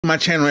My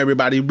channel,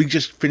 everybody. We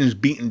just finished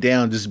beating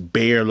down this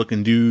bear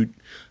looking dude.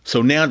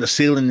 So now the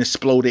ceiling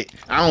exploded.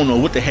 I don't know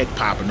what the heck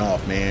popping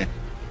off, man.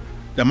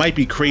 There might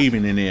be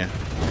Kraven in there.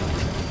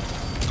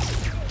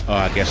 Oh,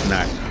 I guess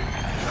not.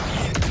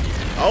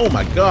 Oh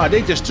my god,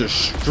 they just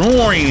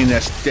destroying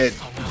that.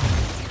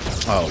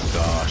 Oh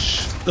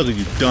gosh. Look at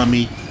you,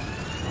 dummy.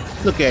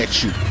 Look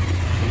at you.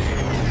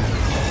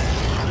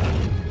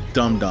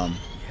 Dumb.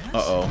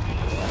 Uh-oh.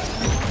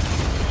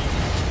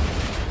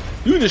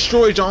 You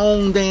destroyed your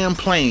own damn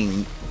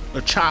plane.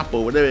 A chopper,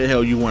 whatever the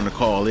hell you want to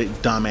call it,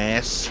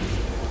 dumbass.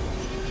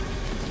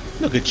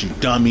 Look at you,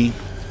 dummy.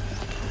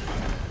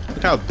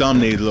 Look how dumb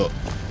they look.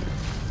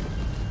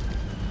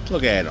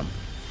 Look at them.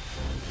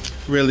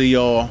 Really,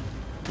 y'all?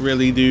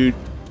 Really, dude?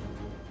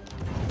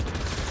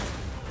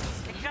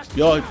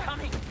 Y'all.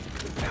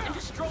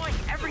 Destroying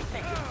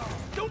everything.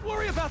 Don't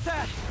worry about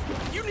that.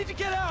 You need to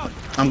get out.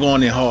 I'm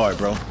going in hard,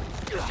 bro.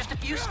 Just a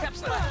few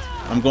steps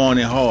left. I'm going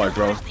in hard,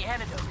 bro.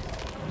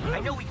 I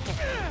know we can.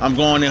 I'm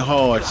going in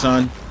hard,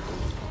 son.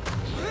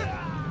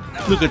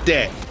 Look at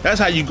that. That's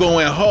how you go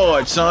in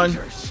hard, son.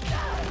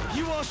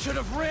 You all should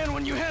have ran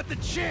when you had the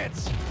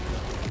chance.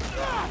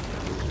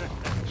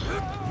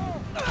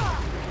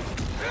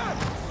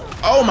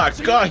 Oh my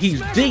god,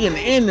 he's digging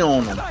in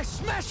on him. I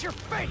smash your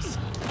face.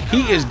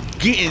 He is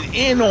getting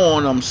in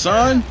on him,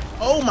 son.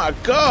 Oh my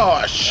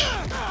gosh.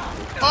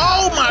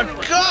 Oh my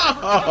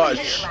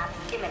gosh.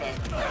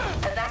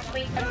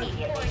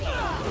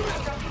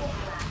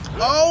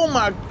 Oh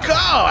my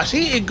gosh,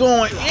 he is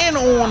going in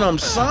on him,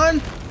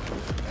 son.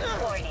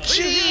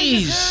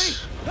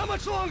 Jeez. How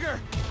much longer?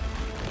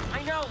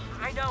 I know.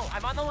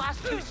 I'm on the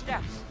last 2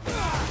 steps.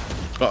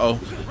 Uh-oh.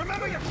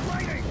 Remember your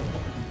training.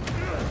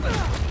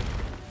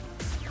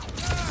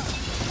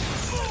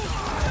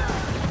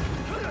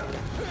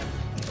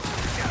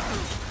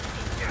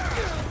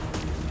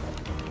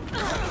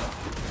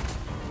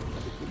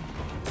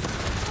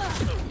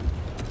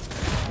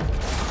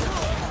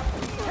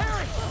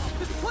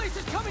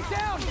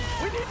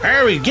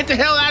 Harry, get the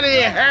hell out of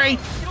here, Harry!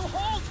 It'll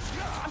hold.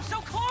 I'm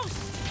so close.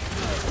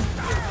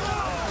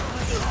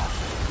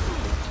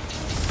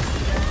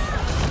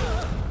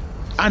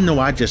 I know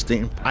I just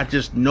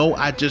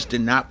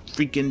did not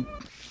freaking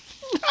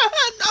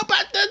know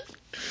about that.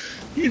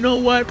 You know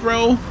what,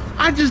 bro?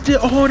 I just did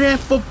all that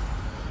for.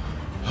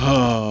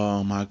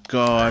 Oh my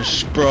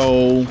gosh,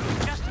 bro.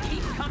 Just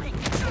keep coming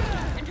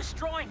and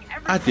destroying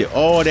everything. I did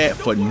all that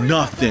for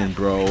nothing,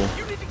 bro.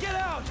 You need to get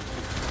out.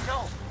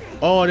 No.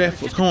 All that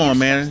for, come on,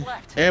 man.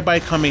 Everybody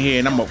come in here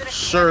and I'm gonna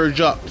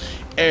surge up.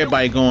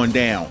 Everybody going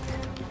down.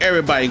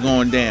 Everybody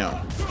going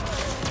down.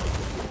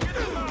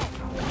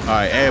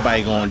 Alright,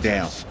 everybody going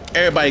down.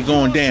 Everybody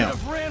going down.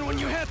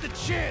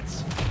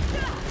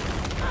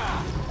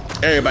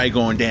 Everybody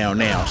going down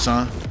now,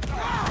 son.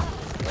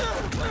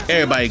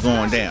 Everybody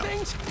going down.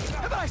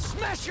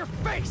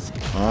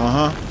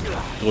 Uh-huh.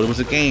 Thought it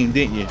was a game,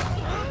 didn't you?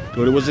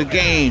 Thought it was a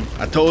game.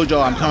 I told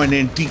y'all I'm coming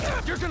in deep.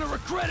 You're gonna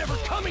regret ever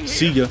coming here.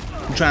 See ya.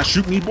 You trying to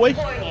shoot me, boy?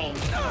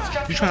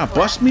 You trying to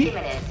bust me?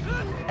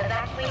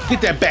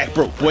 Get that back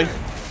broke, boy.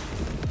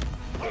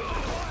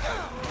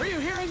 Are you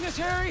hearing this,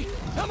 Harry?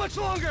 How much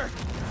longer?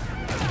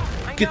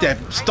 Get that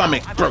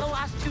stomach broke.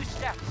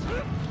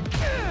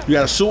 You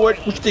got a sword?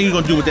 What you think you're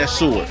gonna do with that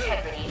sword?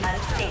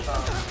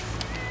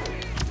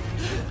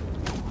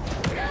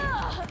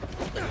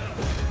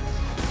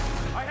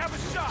 I have a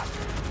shot.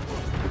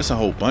 That's a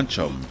whole bunch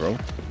of them, bro.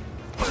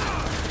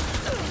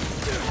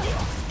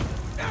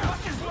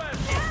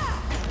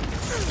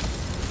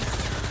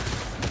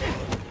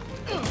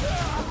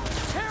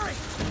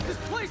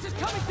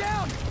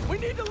 We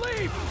need to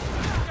leave.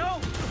 Go.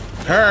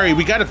 Hurry,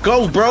 we gotta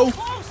go, bro.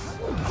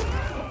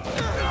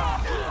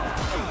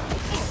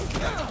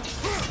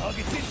 I'll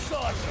get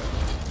inside.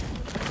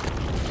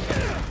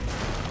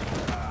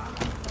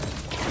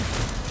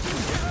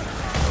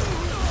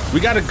 We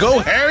gotta go,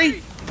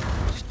 Harry.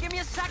 Just give me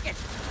a second.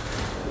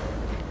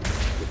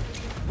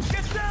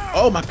 Get down.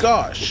 Oh my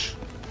gosh.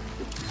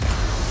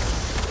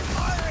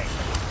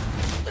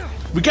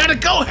 We gotta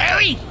go,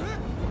 Harry.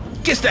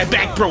 Get that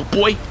back broke,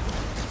 boy.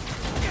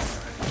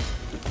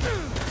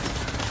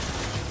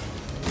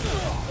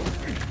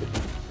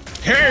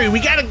 Harry, we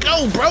gotta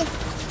go, bro.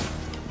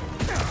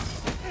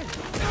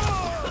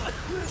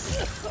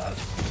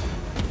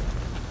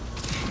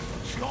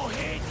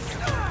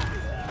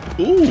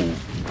 Ooh.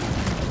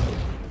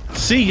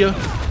 See ya.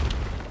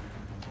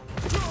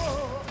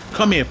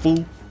 Come here,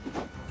 fool.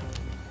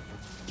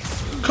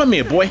 Come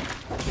here, boy.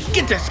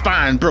 Get that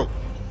spine broke.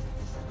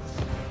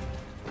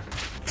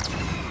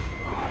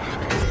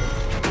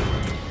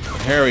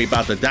 Harry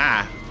about to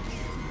die.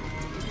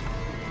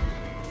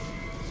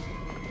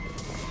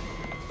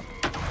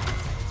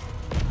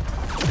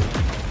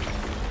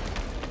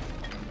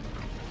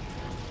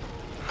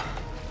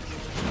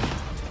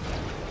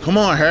 Come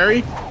on,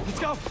 Harry. Let's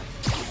go.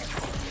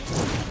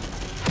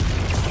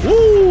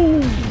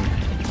 Woo!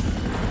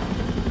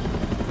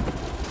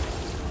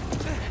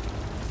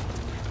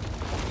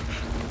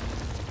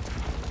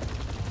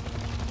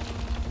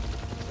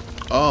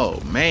 Oh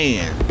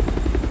man.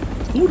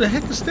 Who the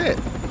heck is that?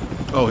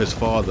 Oh, his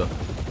father.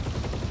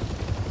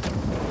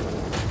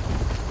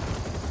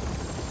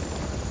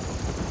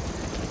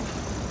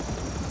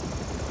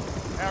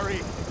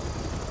 Harry.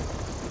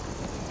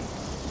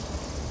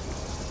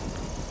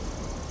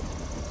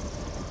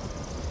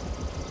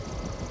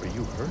 Are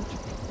you hurt?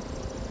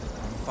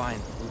 I'm fine.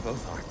 We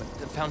both are. But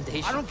the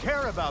Foundation... I don't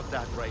care about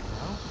that right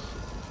now.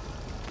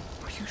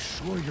 Are you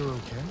sure you're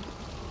okay?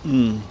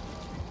 Hmm.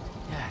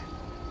 Yeah.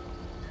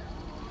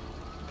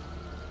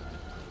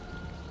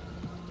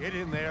 Get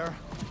in there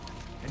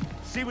and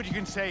see what you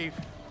can save.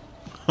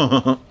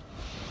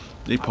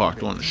 They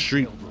parked on the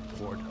street.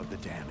 Report of the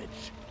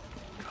damage.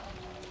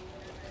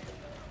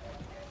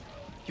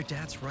 Your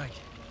dad's right.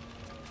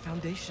 The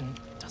Foundation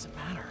doesn't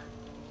matter.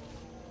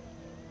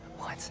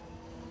 What?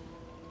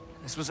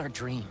 This was our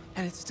dream.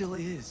 And it still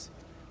is.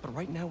 But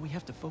right now we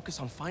have to focus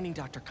on finding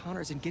Dr.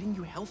 Connors and getting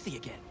you healthy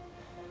again.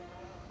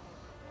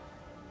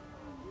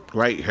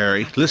 Right,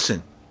 Harry.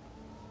 Listen.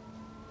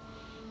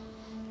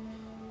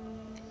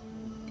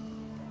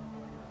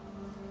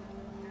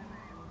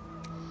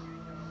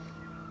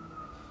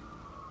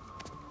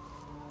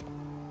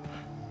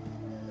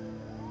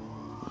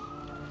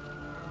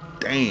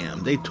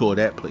 Damn, they tore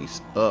that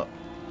place up.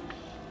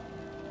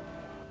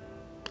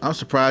 I'm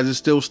surprised it's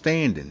still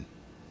standing.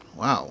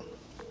 Wow.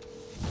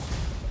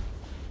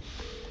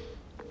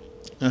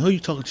 Now, who you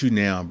talking to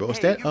now, bro? Is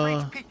that,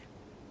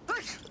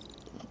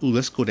 Ooh,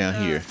 let's go down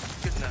here.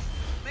 Good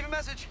enough. Leave a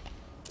message.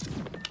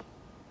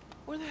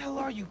 Where the hell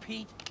are you,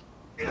 Pete?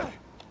 Hey,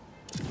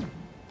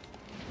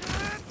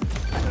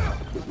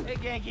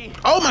 Ganke.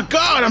 Oh my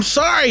God, I'm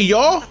sorry,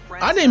 y'all.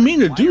 I didn't mean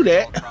to do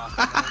that.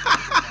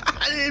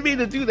 I didn't mean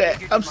to do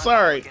that. I'm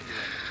sorry.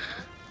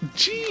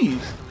 Jeez.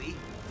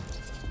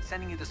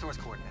 Sending you the source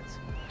coordinates.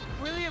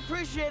 Really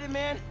appreciate it,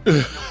 man.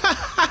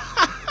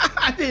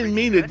 I didn't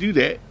mean to do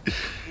that.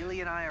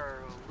 Haley and I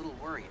are a little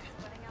worried.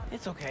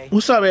 It's okay.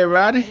 What's up, I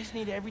everybody? just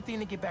need everything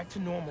to get back to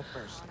normal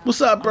first. What's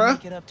up, bro? I'll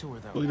make it up to her,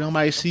 though. Well,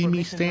 nobody see Before me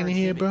missing her standing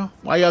here, exhibit. bro?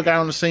 Why y'all got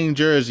on the same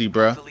jersey,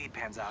 bro? The lead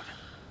pans out.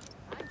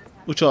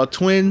 What y'all,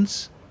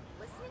 twins?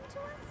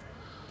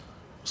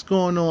 What's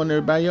going on,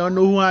 everybody? Y'all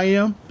know who I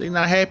am? They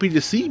not happy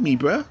to see me,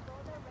 bro.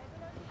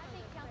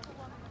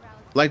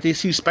 Like they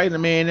see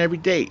Spider-Man every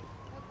day.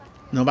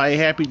 Nobody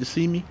happy to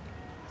see me?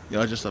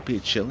 Y'all just up here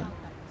chilling?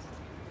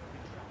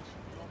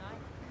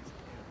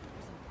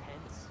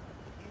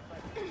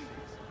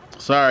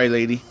 Sorry,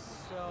 lady.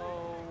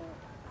 So,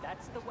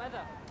 that's the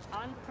weather.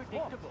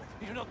 Unpredictable.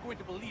 You're not going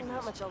to believe Not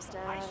this. much else,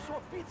 Dad. I saw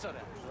pizza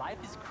there. Life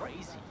is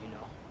crazy, you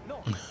know.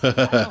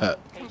 No.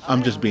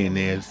 I'm just being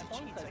nice.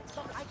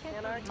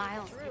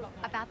 Miles,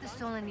 about the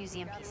stolen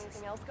museum pieces.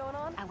 Anything else going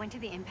on? I went to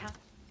the impound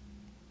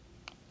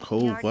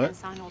Cool, yard what? and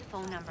saw an old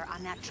phone number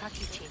on that truck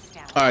you chased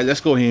down. Alright, let's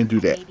go ahead and do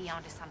that. Maybe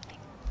onto something.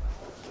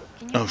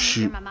 Can Oh, you come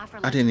shoot. hear Mama for I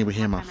lunch didn't even and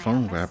hear stop my by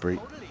phone office? vibrate.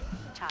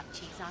 Chopped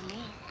cheese on me.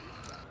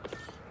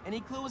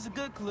 Any clue is a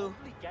good clue.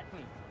 Get me.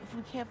 If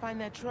we can't find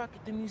that truck,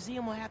 the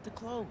museum will have to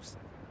close.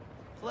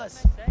 Plus,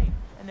 Say.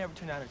 I never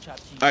turn out a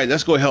chopped cheese. Alright,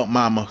 let's go help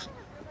Mama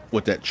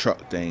with that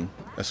truck thing.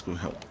 Let's go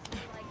help.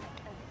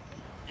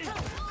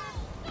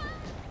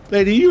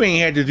 Lady, you ain't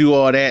had to do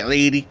all that,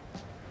 lady.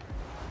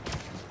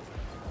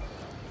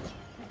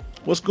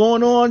 What's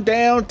going on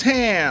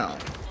downtown?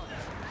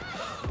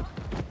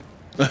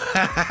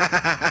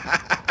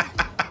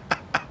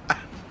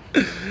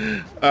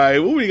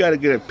 Alright, what we gotta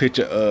get a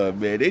picture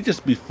of, man? They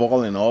just be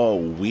falling all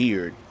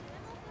weird.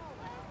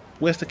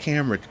 Where's the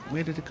camera?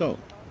 Where did it go?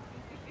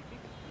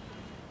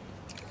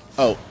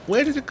 Oh,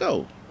 where did it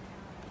go?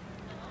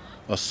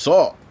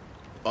 Assault.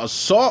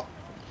 Assault?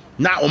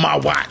 Not on my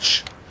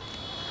watch.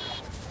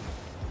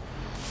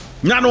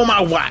 Not on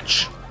my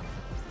watch.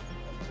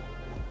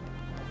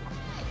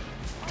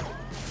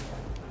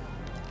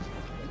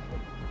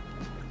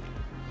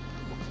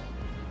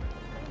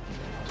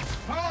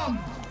 Come,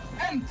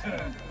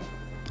 enter.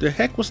 The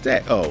heck was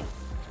that? Oh.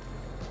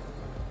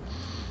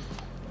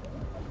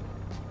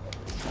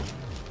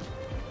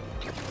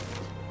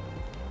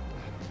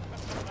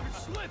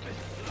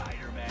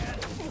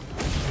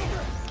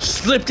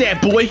 Slip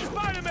that, boy.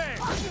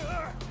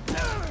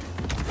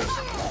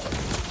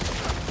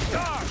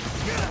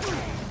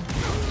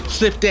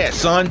 Slip that,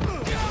 son.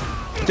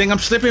 You think I'm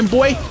slipping,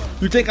 boy?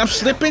 You think I'm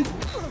slipping?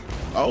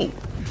 Oh.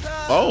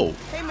 Oh.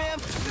 Hey, ma'am.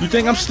 You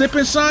think I'm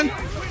slipping, son?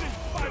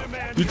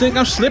 You think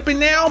I'm slipping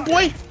now,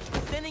 boy?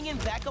 Sending in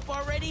backup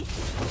already?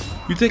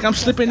 You think I'm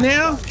slipping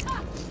now?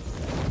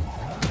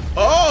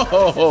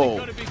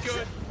 Oh.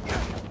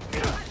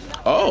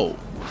 Oh.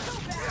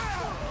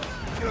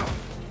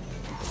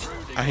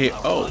 I hear.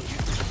 Oh.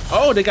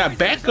 Oh, they got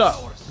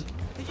backup.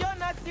 Did y'all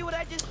not see what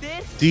I just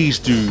did? These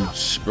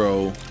dudes,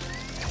 bro.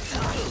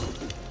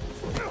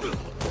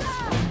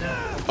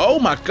 Oh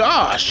my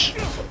gosh.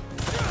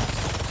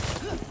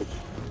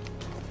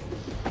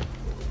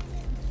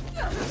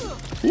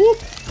 Whoop.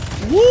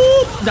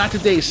 Whoop. Not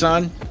today,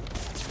 son.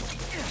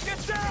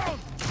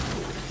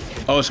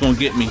 Oh, it's gonna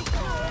get me.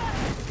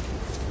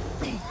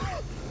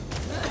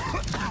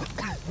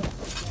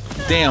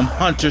 Damn,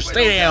 Hunter.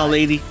 Stay down,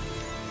 lady.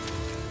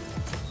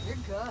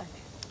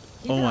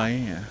 Oh, I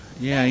am.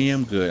 Yeah, I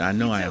am good. I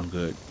know I am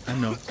good. I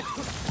know.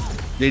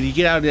 Did you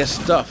get out of that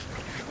stuff?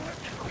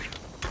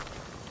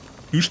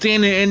 You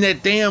standing in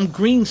that damn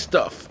green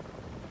stuff.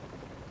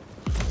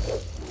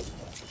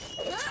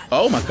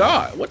 Oh my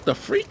God, what the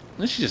freak?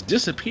 She just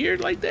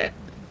disappeared like that?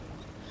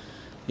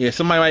 Yeah,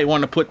 somebody might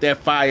want to put that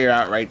fire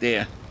out right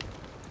there.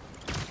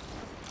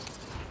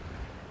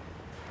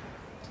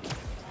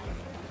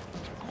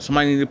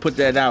 Somebody need to put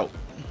that out.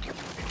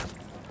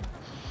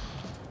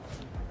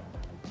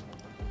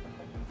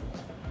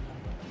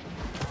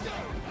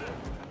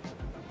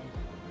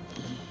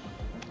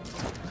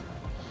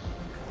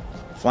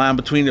 Flying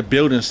between the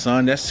buildings,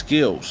 son. That's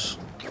skills.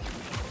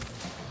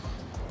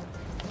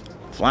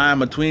 Flying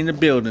between the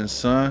buildings,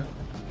 son.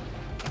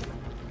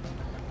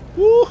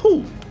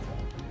 Woohoo!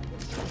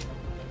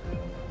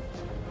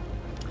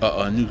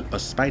 A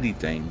Spidey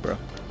thing, bro.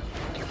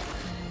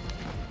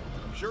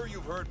 I'm sure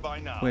you've heard by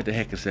now. Where the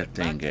heck is that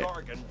thing at?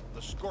 Gargan,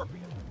 the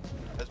Scorpion,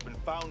 has been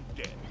found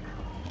dead.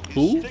 His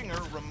Who? stinger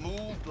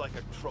removed like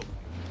a trophy.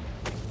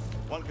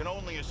 One can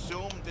only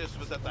assume this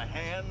was at the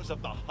hands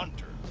of the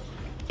hunter.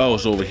 Oh,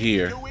 it's over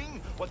here.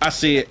 I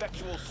see it.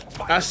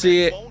 I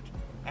see it.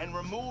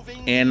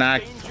 And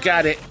I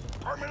got it.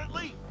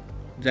 Permanently?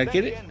 Did I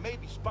get it? Then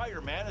maybe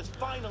Spider-Man has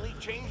finally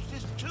changed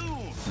his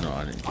tune. No,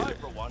 I didn't get I, it.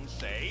 for one,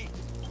 say,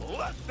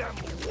 let them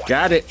wipe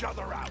Got it. each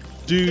other out.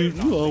 Dude,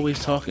 you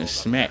always talking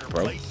smack,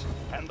 bro.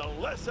 And the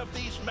less of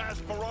these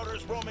mass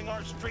marauders roaming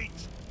our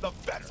streets, the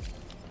better.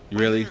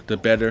 Really? The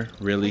better?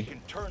 Really? We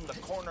can turn the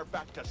corner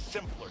back to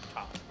simpler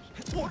times.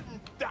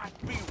 Wouldn't that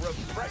be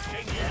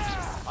refreshing?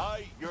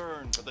 I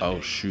yearn for the Oh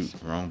days shoot,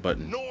 wrong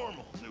button.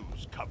 normal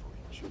news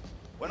coverage.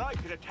 When I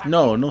could attack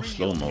No, no real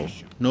slow-mo.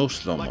 issues, No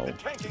slow-mo. like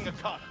the tanking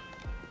economy.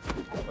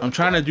 I'm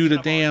trying to do the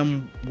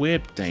damn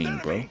web thing, Instead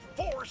of bro. being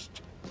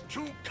forced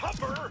to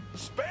cover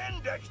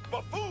spandex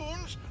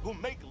buffoons who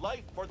make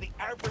life for the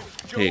average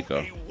Joe Here you go.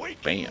 a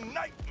waking Bam.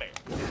 nightmare.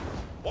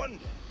 One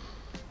day.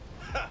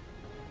 Ha.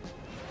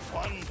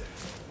 One day.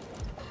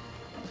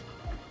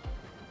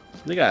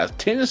 They got a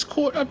tennis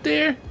court up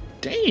there?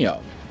 Damn.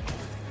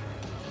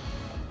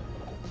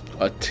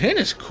 A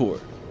tennis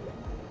court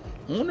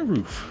on the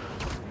roof.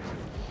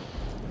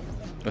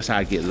 That's how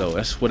I get low.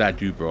 That's what I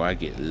do, bro. I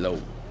get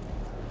low.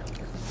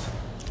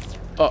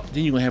 Oh,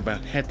 then you gonna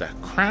have the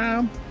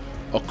crime?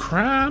 A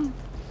crime?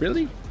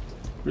 Really?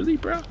 Really,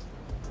 bro?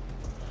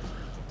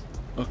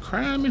 A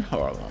crime in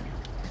Harlem.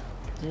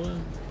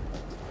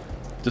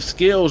 What? The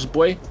skills,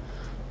 boy.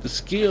 The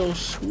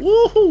skills.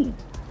 Woohoo!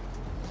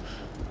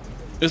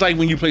 It's like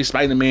when you play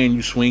Spider-Man,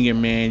 you swinging,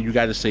 man. You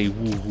got to say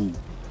woohoo.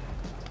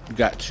 You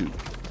got to.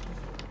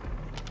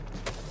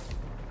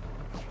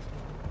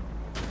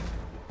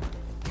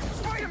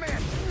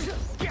 Spider-Man!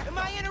 Am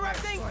I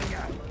interrupting?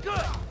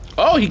 Good!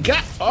 Oh, he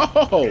got.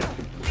 Oh.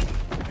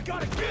 I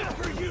got a gift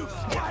for you,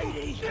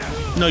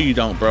 Spidey! No, you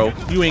don't, bro.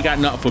 You ain't got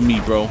nothing for me,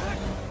 bro.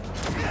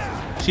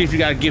 See if you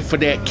got a gift for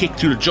that kick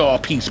to the jaw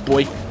piece,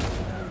 boy.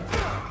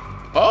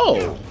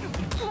 Oh.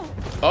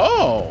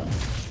 Oh.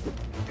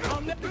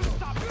 I'll never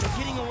stop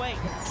getting away.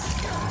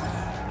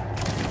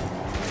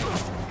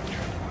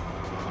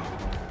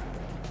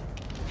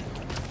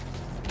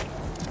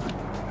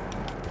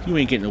 You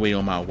ain't getting away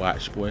on my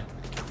watch, boy.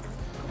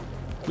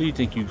 Where do you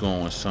think you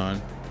going, son?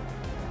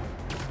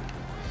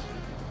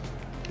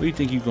 Where you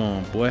think you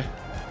going, boy?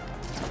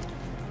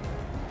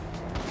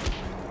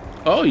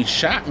 Oh, he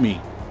shot me.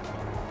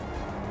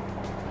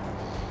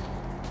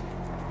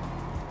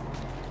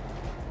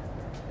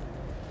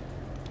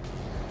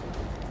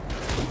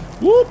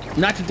 Whoop!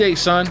 Not today,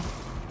 son.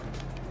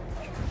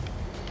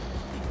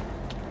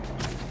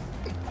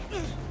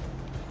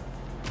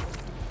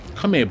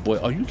 Come here, boy.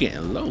 Oh, you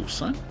getting low,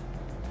 son.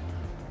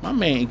 My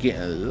man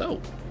getting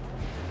low.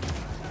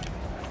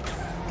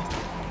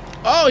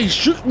 Oh, he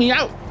shook me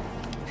out.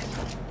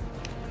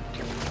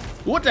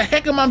 What the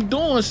heck am I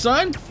doing,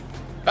 son?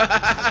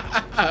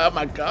 Oh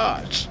my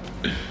gosh.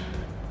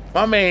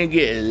 My man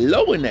getting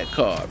low in that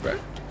car, bro.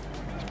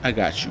 I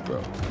got you, bro.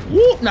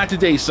 Whoop! Not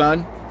today,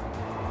 son.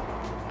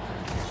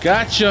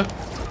 Gotcha.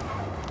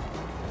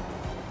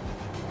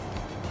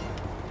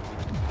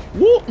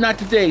 Whoop! Not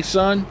today,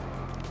 son.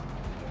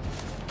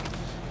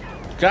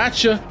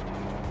 Gotcha.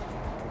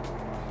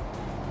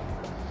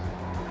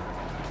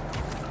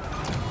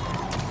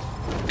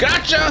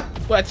 Gotcha!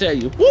 What I tell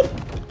you? Whoop!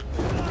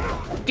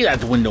 Get out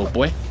the window,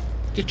 boy.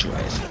 Get your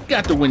ass. Get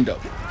out the window.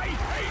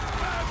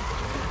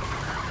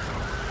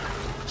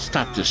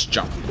 Stop this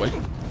jump, boy.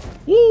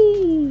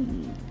 Woo!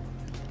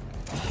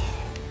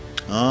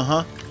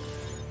 Uh-huh.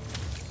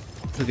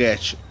 Look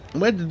at you.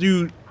 Where the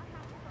dude...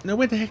 Now,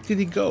 where the heck did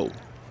he go?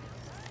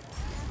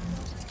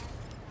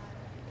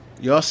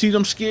 Y'all see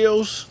them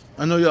skills?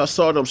 I know y'all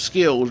saw them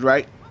skills,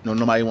 right? No,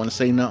 nobody want to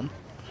say nothing?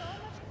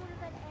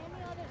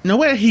 Now,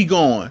 where he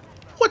going?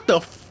 What the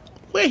f...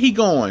 Where he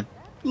going?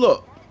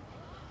 Look.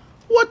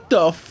 What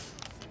the f...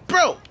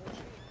 Bro.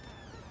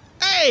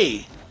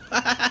 Hey.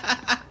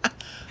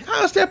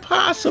 How is that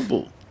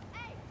possible?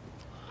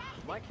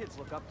 My kids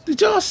look up to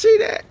Did y'all see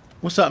that?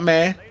 What's up,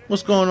 man?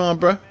 What's going on,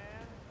 bro?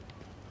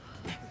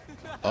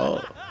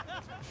 Oh.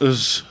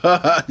 This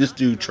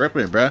dude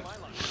tripping, bruh.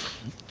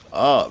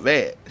 Oh,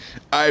 man.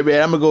 All right,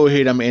 man. I'm going to go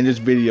ahead. I'm going to end this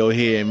video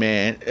here,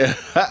 man.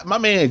 My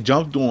man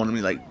jumped on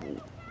me like,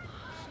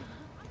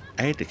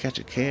 I had to catch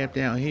a cab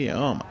down here.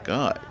 Oh, my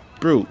God.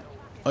 Bro,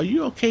 are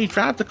you okay?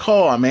 Drive the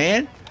car,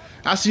 man.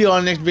 I'll see you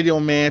on the next video,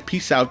 man.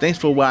 Peace out. Thanks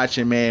for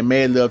watching, man.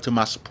 Mad love to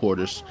my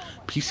supporters.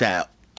 Peace out.